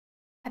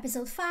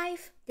Episode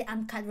 5, the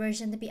uncut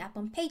version to be up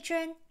on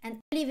Patreon, and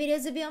early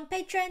videos will be on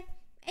Patreon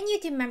and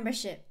YouTube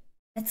membership.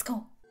 Let's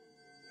go!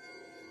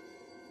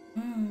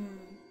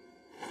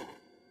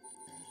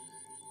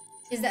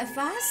 Is that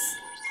fast?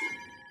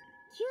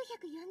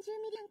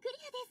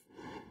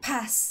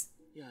 Pass.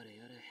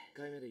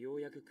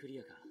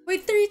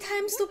 Wait, 3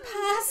 times to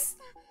pass?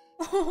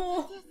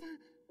 Oh,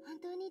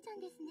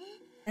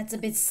 that's a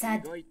bit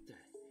sad.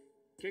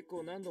 結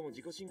構何度も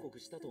自己申告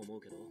したと思う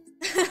けど。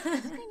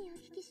確かにお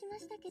聞きしま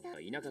したけど。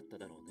いなかった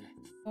だろうね。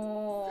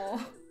Oh.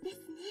 です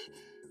ね。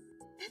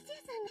達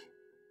也さん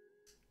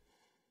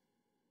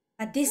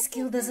が。But this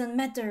skill doesn't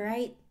matter,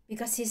 right?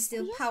 Because he's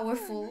still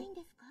powerful.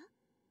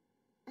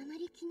 あま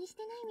り気にし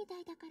てないみた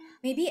いだから。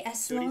Maybe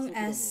as long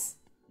as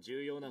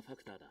重要なファ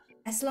クターだ。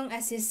as long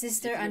as his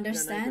sister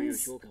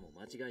understands 評価も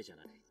間違いじゃ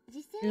ない。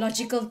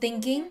 logical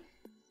thinking.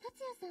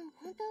 達也さん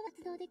本当は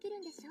活動できる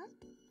んでしょ？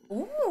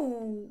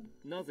 Oh.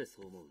 なぜ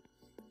そう思う？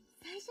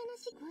最初の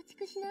詩構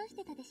築し直し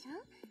てたでしょ？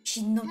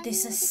 She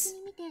notices.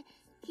 見て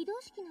起動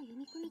式の読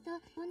み込みと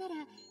こうな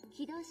ら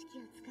起動式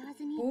を使わ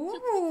ずに直接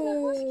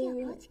魔法式を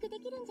構築で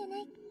きるんじゃな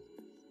い？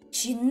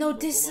 She ここま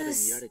で見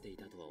notices. られてい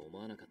たとは思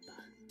わなかった。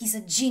 He's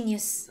a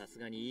genius. さす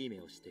がにいい目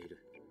をしている。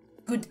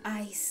 Good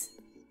eyes.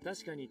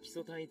 確かに基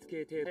礎単一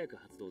系程早く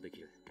発動でき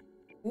る。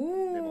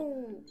 Ooh. で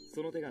も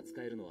その手が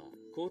使えるのは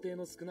工程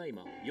の少ない4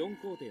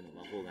工程の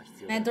魔法が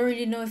必要だ。 I don't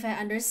really know if I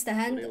そ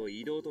understand. れを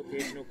移動と停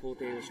止の工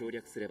程を省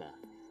略すれば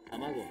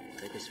卵は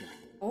割れてし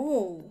まう。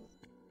 Oh.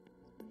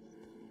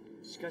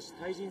 しかし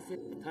対人性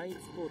単一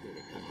工程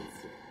で完結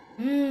する。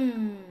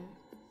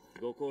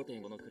 5工程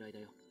このくらい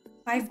だよ。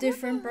 5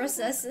 different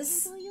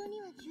processes. 同様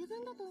には十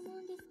分だと思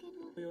うんですけど。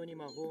このように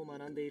魔法を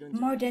学んでいるんじ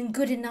ゃない。 More than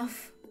good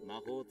enough. 魔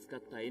法を使っ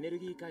たエネル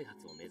ギー開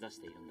発を目指し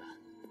ているんだ。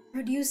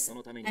 Produce そ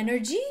のために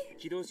energy?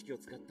 起動式を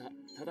使った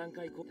多段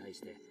階に対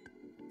して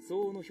相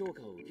応の評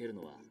価を受ける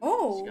のは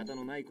Oh. 仕方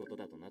のないこと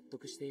だと納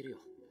得しているよ。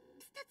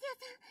達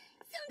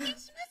也さん、尊敬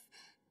します。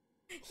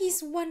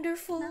 He's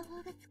wonderful. 魔法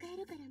が使え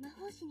るから魔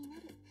法師にな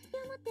る。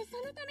思ってそ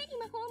のために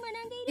魔法を学ん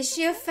でいる。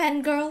 Is she a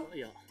fangirl? い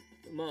や、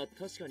まあ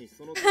確かに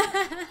その私、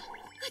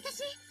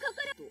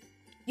心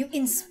You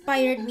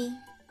inspired me.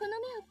 この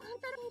目をコン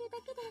トロールだ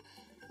けで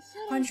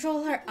将来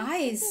Control her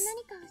eyes.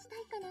 何かをした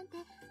いかなんて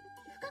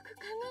深く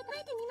考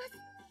えてみます。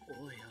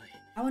おいおい。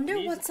 I wonder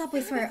what's up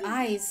with her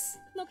eyes.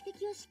 目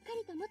的をしっか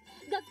りと持って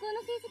学校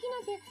の成績な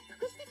んて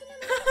福祉的なもの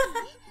です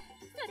よね。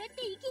それって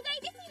生きが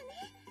いですよね。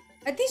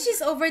 I think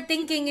she's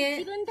overthinking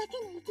自 it. 分だけ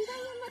の生きがい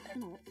を持つ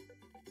の。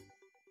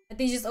 I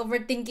think she's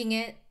overthinking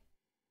it.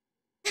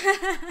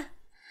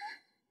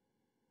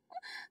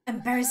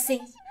 Embarrassing.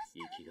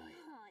 生きがい。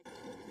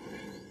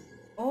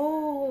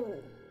 Oh.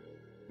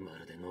 ま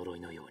るで呪い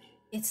のように。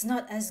 It's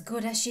not as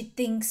good as she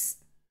thinks.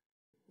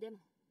 でも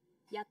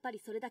やっぱり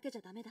それだけじ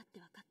ゃダメだって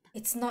分かった。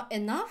 It's not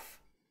enough?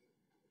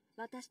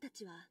 私た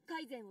ちは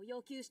改善を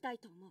要求したい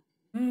と思う。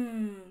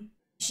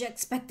She's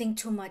expecting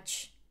too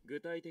much. 具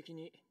体的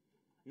に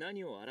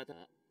何を新た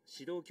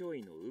指導教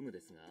員の有無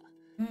ですが、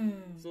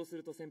そうす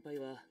ると先輩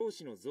は教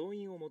師の増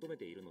員を求め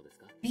ているのです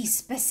か？ Be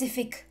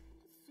specific.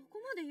 そこ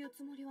まで言う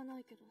つもりはな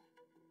いけど。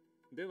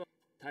では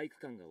体育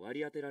館が割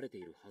り当てられて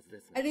いるはずで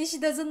すが。 I think she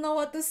doesn't know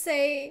what to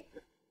say.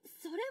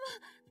 それ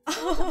は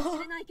そうかもし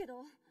れないけど、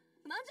なん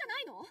じゃな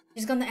いの？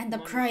 She's gonna end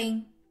up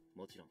crying.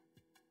 もちろん。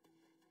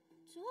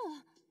じゃ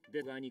あ。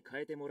デザインに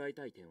変えてもらい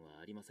たい点は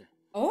ありません。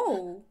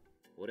 Oh.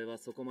 俺は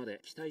そこまで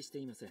期待して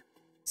いません。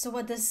 So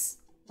what does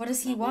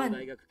he 魔法 want?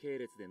 大学系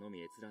列での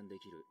み閲覧で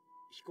きる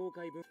非公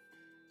開分。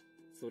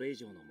それ以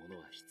上のもの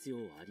は必要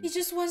はあり He ませ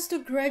ん。 just wants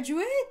to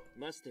graduate?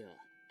 ましてや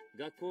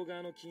学校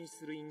側の禁止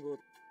する隠語、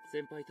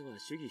先輩とは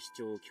主義主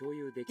張を共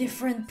有できない。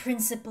 Different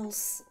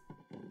principles.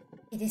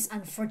 It is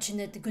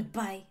unfortunate.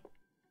 Goodbye.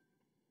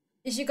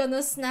 Is she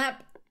gonna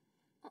snap?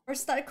 Or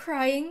start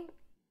crying?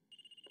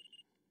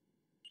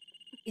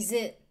 Is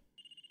it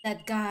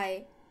that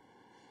guy?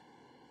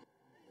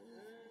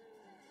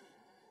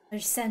 Her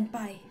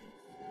senpai.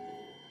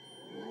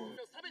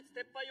 差別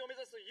撤廃を目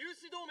指す有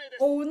志同盟で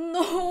す。 Oh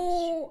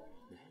no!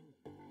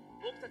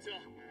 僕たちは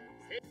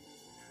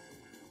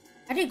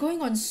Are they going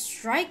on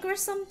strike or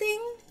something?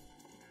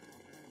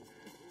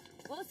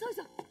 遅い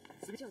ぞ。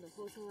以上の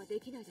放送はで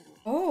きないだ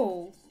ろう。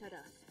 Oh. た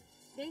だ、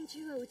連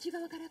中は内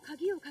側から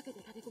鍵をかけて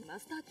立て込むマ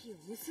スターキーを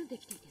盗んで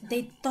きていてな。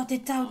 They thought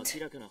it out.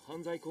 明らかな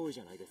犯罪行為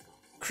じゃないですか。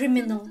その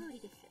Criminal. 通り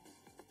です。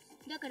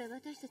だから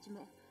私たち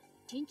も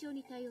慎重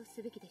に対応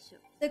すべきでしょ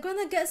う。 They're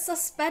gonna get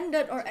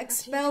suspended or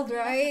expelled,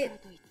 right?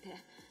 と言って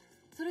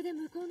それで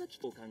向こうの危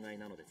機お考え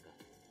なのですか？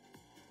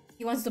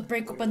 He wants to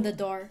break open the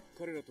door.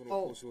 彼らとの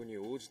交渉に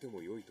応じて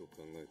も良いと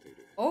考えてい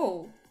る。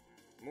 Oh.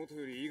 もと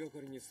より言いがか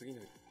りに過ぎ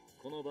ない。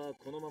この場は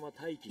このまま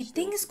待機 He し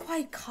ておく thinks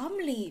quite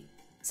calmly.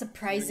 それに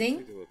Surprising.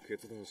 ついては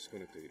決断しか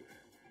ねている。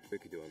べ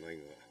きではない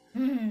が、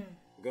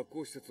 学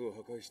校施設を破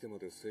壊してま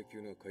で請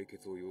求な解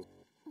決を要。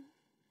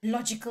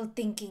 Logical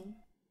thinking.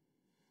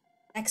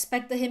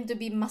 Expected him to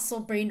be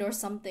muscle brained or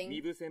something.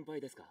 二部先輩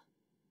ですか？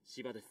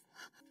芝です。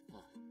あ、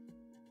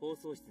放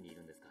送室にい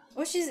るんですか？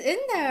 Oh, she's in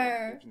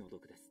there. 気の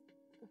毒です。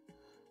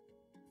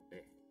え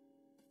え、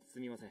す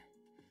みません。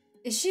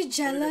Is she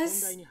それで本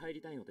jealous? 題に入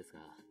りたいのですが、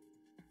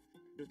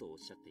るとおっ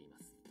しゃっていま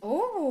す。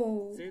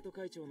Oh. 生徒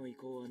会長の意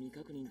向は未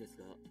確認です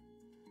が、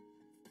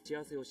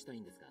幸せをしたい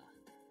んですが、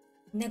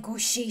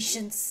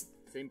Negotiations.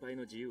 先輩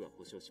の自由は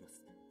保証しま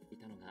す。い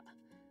たのが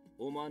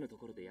思わぬと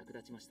ころで役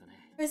立ちました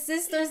ね。Her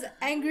sister's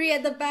angry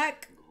at the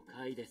back. 誤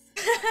解です。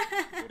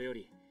それよ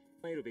り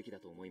参るべきだ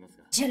と思います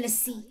が、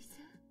Jealousy.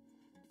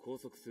 拘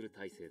束する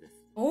体制で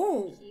す。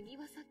Oh. 君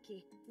はさっ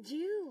き自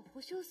由を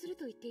保障する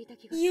と言っていた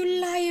気がする。You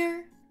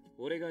liar.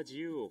 俺が自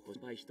由を保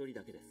障一人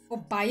だけです。Oh,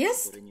 そ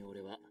biased? れに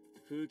俺は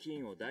風紀委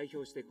員を代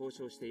表して交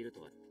渉している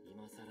とは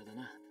今更だ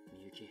な、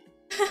みゆき。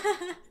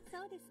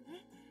そうです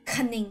ね。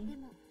Cunning. で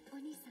もお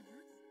兄様、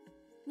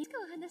ニコ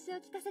お話を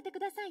聞かせてく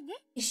ださいね。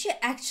 Is she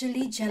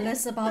actually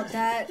jealous about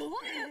that?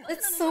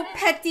 That's so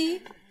petty.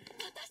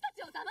 私た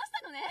ちを騙し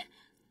たのね。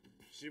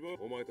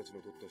お前たち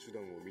の取った手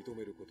段を認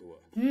めることは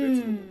別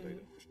の問題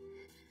だ。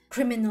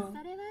Criminal.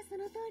 それはそ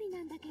の通り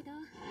なんだけど、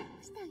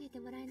してあげて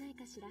もらえない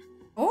かしら。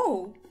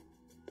Oh.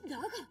 だ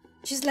が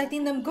She's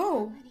letting them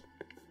go.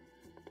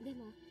 で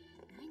も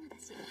ないのだ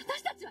し、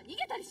私たちは逃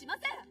げたりしま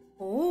せん。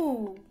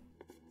 Oh.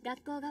 学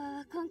校側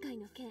は今回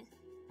の件、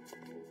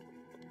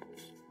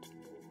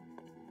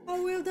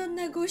 How will the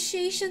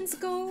negotiations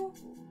go?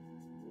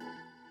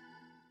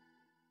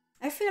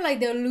 I feel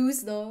like they'll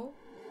lose though.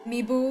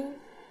 Mibu.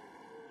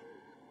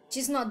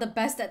 She's not the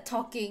best at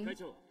talking. 会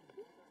長、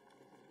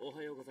お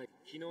はようございま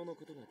す。昨日の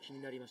ことが気に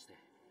なりまして。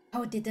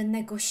How did the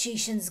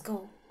negotiations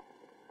go?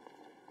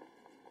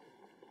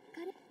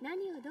 彼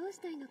何をどうし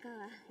たいのかは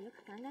よ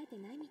く考えて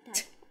ないみたい。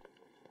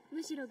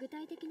むしろ具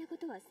体的なこ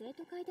とは生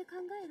徒会で考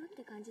えろっ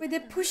て感じだ Were っ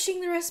た they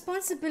pushing the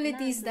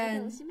responsibilities まあ、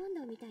 then? 押し問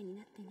答みたいに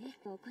なってね、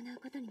行う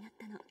ことになっ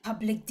たの。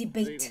 Public 随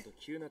分 debate. と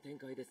急な展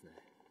開ですね。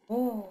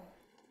 Oh.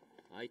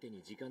 相手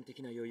に時間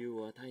的な余裕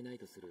を与えない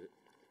とする。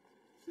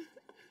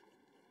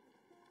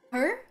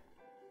 Her?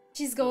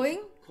 She's going?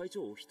 会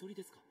長お一人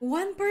ですか？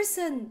 One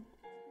person.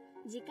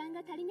 時間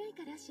が足りない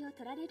から足を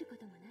取られるこ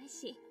ともない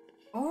し、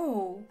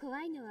 Oh. 怖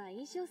いのは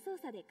印象操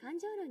作で感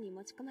情論に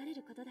持ち込まれ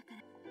ることだか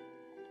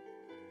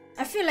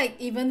ら。 I feel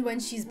like even when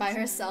she's by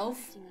herself,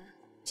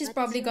 she's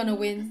probably gonna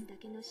win. だ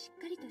けのし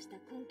っかりとした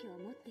根拠を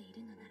持ってい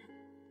るのなら、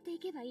ってい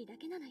けばいいだ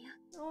けなのよ。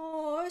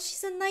 Oh,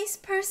 she's a nice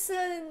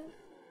person.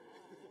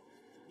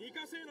 二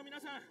課生の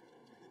皆さん、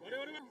我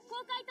々は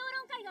公開討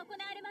論会が行わ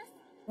れます。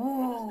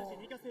 Oh.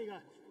 二課生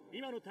が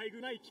今の待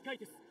遇ない機会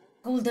です。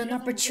 Golden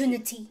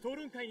opportunity. 討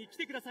論会に来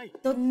てください。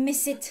 Don't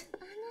miss it. い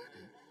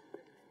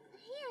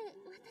え、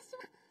私は。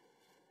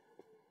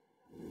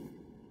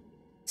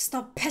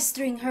 Stop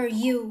pestering her,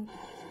 you.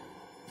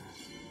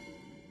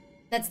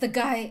 That's the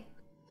guy.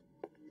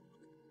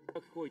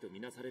 行為とみ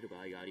なされる場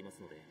合があります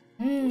ので、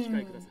お Hmm.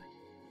 控えください。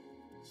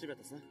柴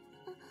田さん、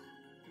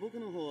僕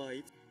の方は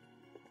いつ。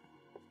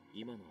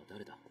今のは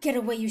誰だ？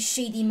 Get away, you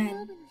shady 部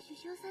man. の首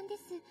相さんで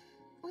す。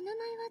お名前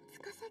は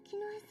司木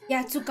野江さん。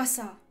 Yeah,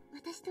 Tsukasa.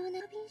 私と同じ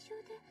便証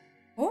で、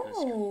確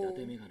かに伊 Oh.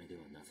 達メガネで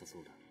はなさそ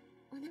うだ。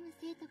おなむ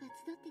生徒が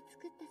集って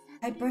作った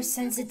作品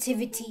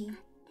Hypersensitivity.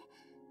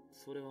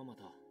 それはま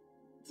た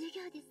授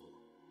業です。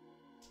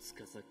司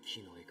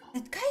木の絵か。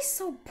 That guy's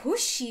so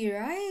pushy,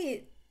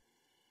 right?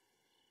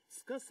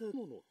 司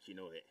もの木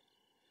の絵。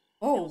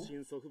 Oh, 両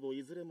親祖父母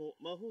いずれも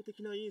魔法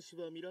的な因子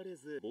は見られ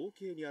ず、冒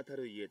険に当た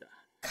る家だ。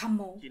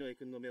 Kamo. 木の絵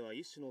くんの目は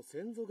一種の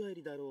先祖返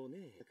りだろう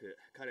ね。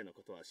彼の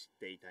ことは知っ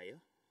ていたよ。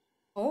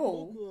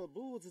 Oh. 僕は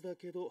坊主だ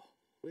けど、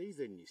これ以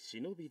前に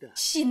忍びだ。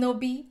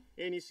 Shinobi.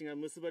 絵にしが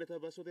結ばれた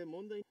場所で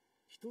問題、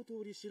一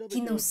通り調べ He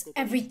ておく knows こ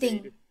とにしてい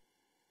everything. る。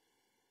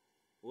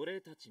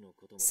俺たちの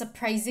ことも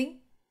Surprising.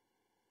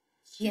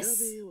 調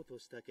べようと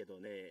したけど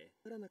ね、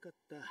わからなかっ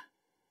た。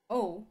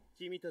 Oh.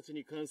 君たち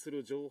に関す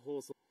る情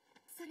報そ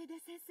それで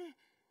先生、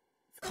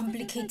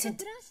 Complicated.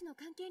 ブランシュの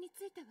関係に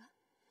ついては。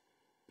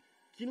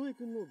木の絵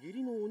くんの義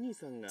理のお兄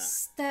さんが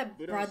Step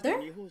ブランシュの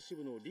brother? 日本支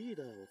部のリー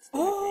ダーを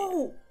務めて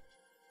いる。 Oh.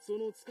 そ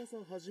の司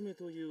はじめ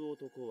という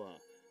男は言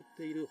っ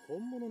ている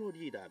本物の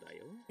リーダーだ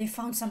よ。 They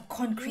found some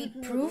木の絵 concrete く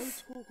んが proof. 男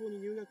子高校に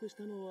入学し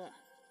たのは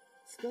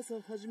司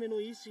はじめ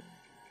の意思。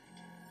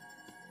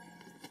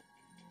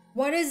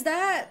 What is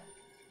that?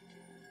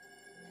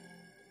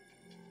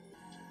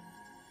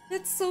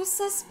 That's so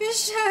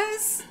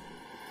suspicious.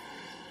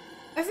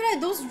 I feel like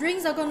those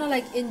rings are gonna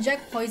like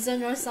inject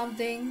poison or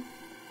something.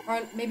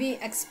 Or maybe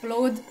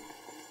explode. に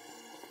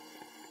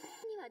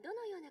はど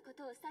のようなこ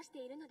とを指して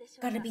いるのでしょ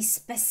うか。 Gotta be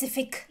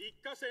specific. 一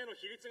過生の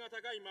比率が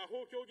高い魔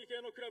法競技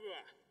系のクラブ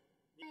は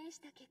し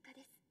た結果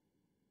です。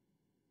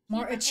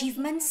 More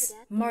achievements,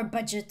 more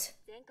budget.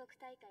 全国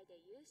大会で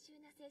優秀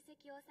な成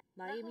績を収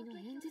め、真由美の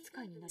演説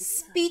会になり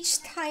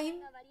Speech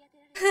time.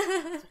 そ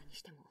れに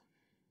しても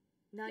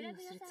何を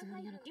するつも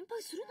りなのか心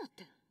配するなっ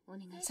てお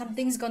願いします。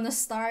 Something's gonna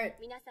start.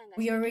 皆さんが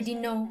We already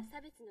know.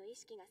 差別の意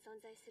識が存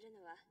在する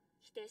のは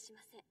否定し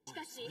ません。し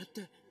かし、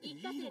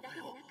一過生だけ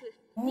でなく、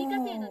二過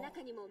生の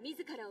中にも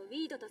自らをウ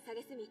ィードと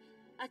蔑み、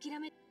諦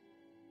め、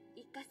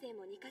一過生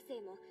も二過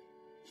生も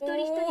一人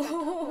一人が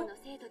当校の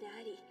生徒で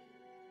あり、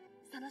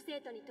その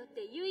生徒にとっ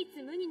て唯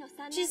一無二の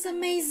三年 She's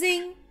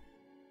amazing.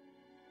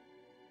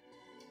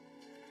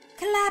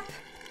 Clap!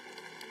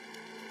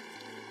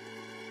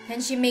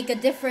 Can she make a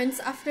difference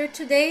after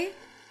today?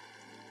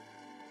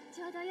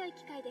 ちょうど良い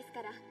機会です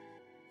から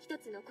一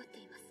つ残って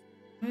います。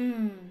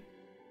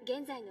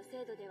現在の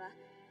制度では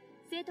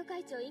生徒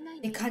会長以外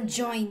の They can't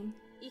join.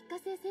 一過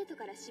性生徒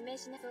から指名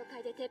しな総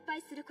会で撤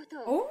廃するこ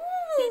とを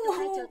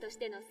生徒会長とし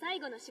ての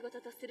最後の仕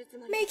事とするつ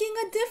もり。 Making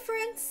a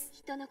difference.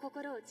 人の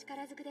心を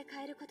力ずくで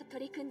変えること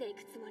取り組んでい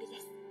くつもりで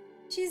す。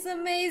 She's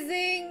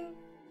amazing.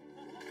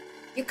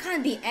 You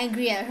can't be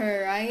angry at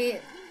her,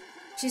 right?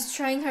 She's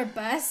trying her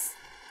best.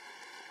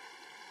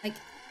 Like,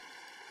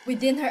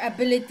 within her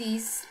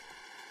abilities.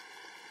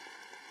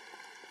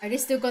 Are they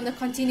still gonna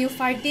continue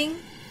fighting?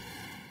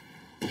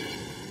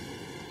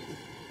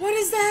 What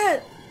is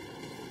that?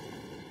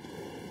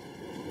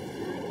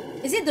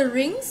 Is it the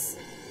rings?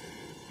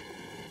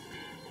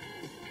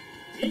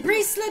 The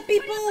bracelet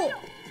people!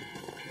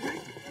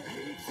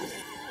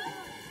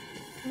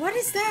 What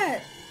is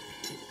that?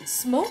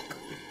 Smoke?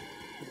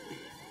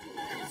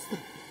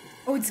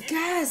 Oh, it's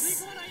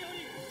gas!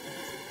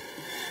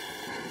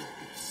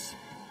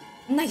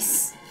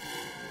 Nice!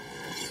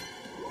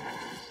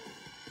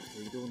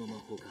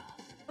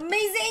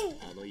 Amazing!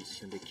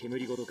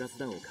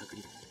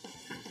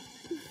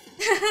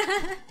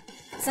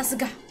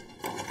 Sasuga!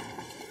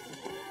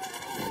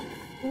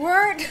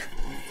 Word!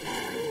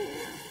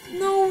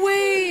 No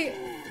way!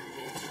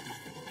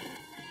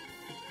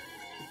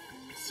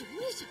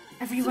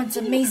 Everyone's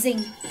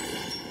amazing!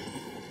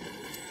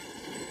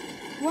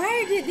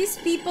 Where did these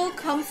people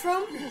come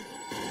from?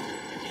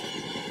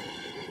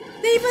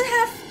 They even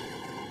have...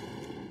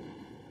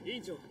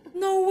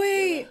 No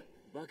way!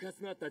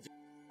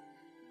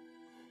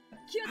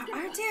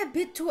 Aren't they a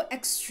bit too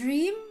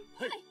extreme?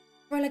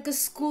 For like a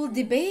school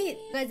debate?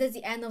 Guys, that's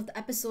the end of the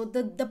episode.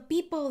 The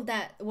people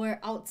that were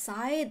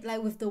outside,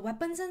 like with the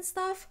weapons and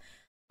stuff,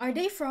 are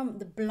they from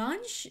the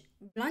Blanche?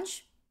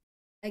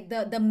 Like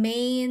the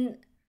main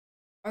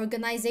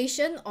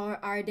organization, or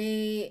are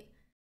they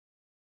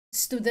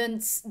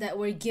students that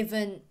were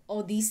given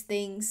all these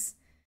things?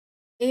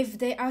 If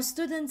they are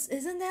students,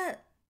 isn't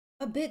that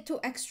a bit too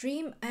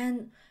extreme?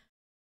 And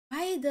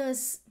why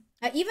does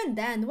even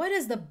then, why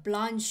does the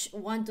Blanche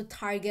want to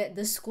target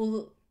the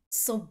school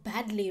so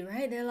badly,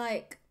 right? They're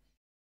like,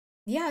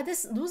 yeah,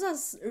 those are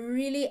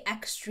really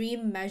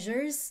extreme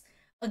measures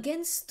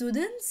against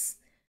students.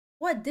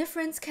 What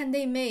difference can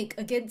they make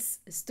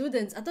against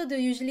students? I thought they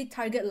usually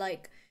target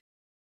like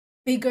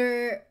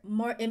bigger,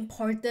 more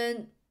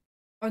important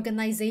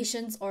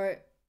organizations, or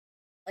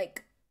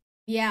like,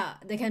 yeah,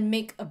 they can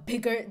make a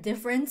bigger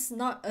difference,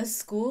 not a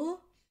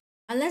school.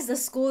 Unless the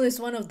school is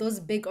one of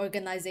those big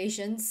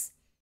organizations.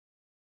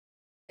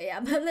 Yeah,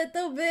 I'm a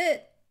little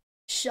bit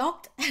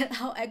shocked at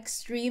how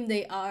extreme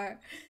they are.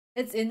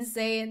 It's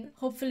insane.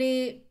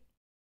 Hopefully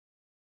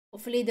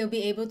they'll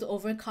be able to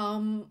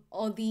overcome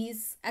all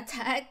these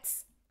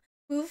attacks.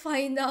 We'll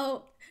find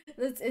out.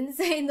 That's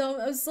insane though.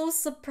 I'm so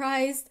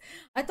surprised.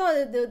 I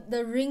thought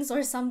the rings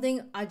or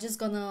something are just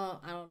gonna,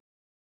 I don't know,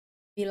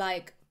 be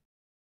like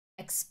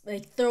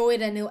throw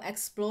it and it'll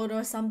explode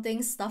or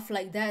something, stuff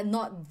like that.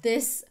 Not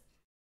this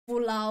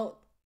full out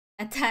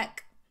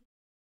attack.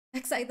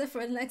 Excited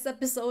for the next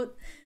episode.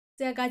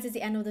 So yeah guys, it's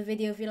the end of the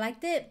video. If you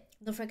liked it,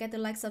 don't forget to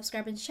like,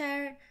 subscribe and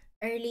share.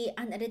 Early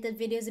unedited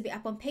videos will be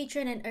up on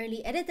Patreon, and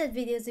early edited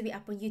videos will be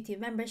up on YouTube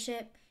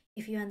membership.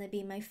 If you wanna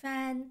be my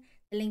fan,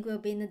 the link will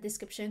be in the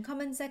description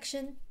comment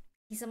section.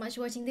 Thank you so much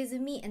for watching this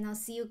with me, and I'll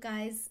see you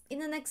guys in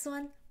the next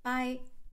one. Bye!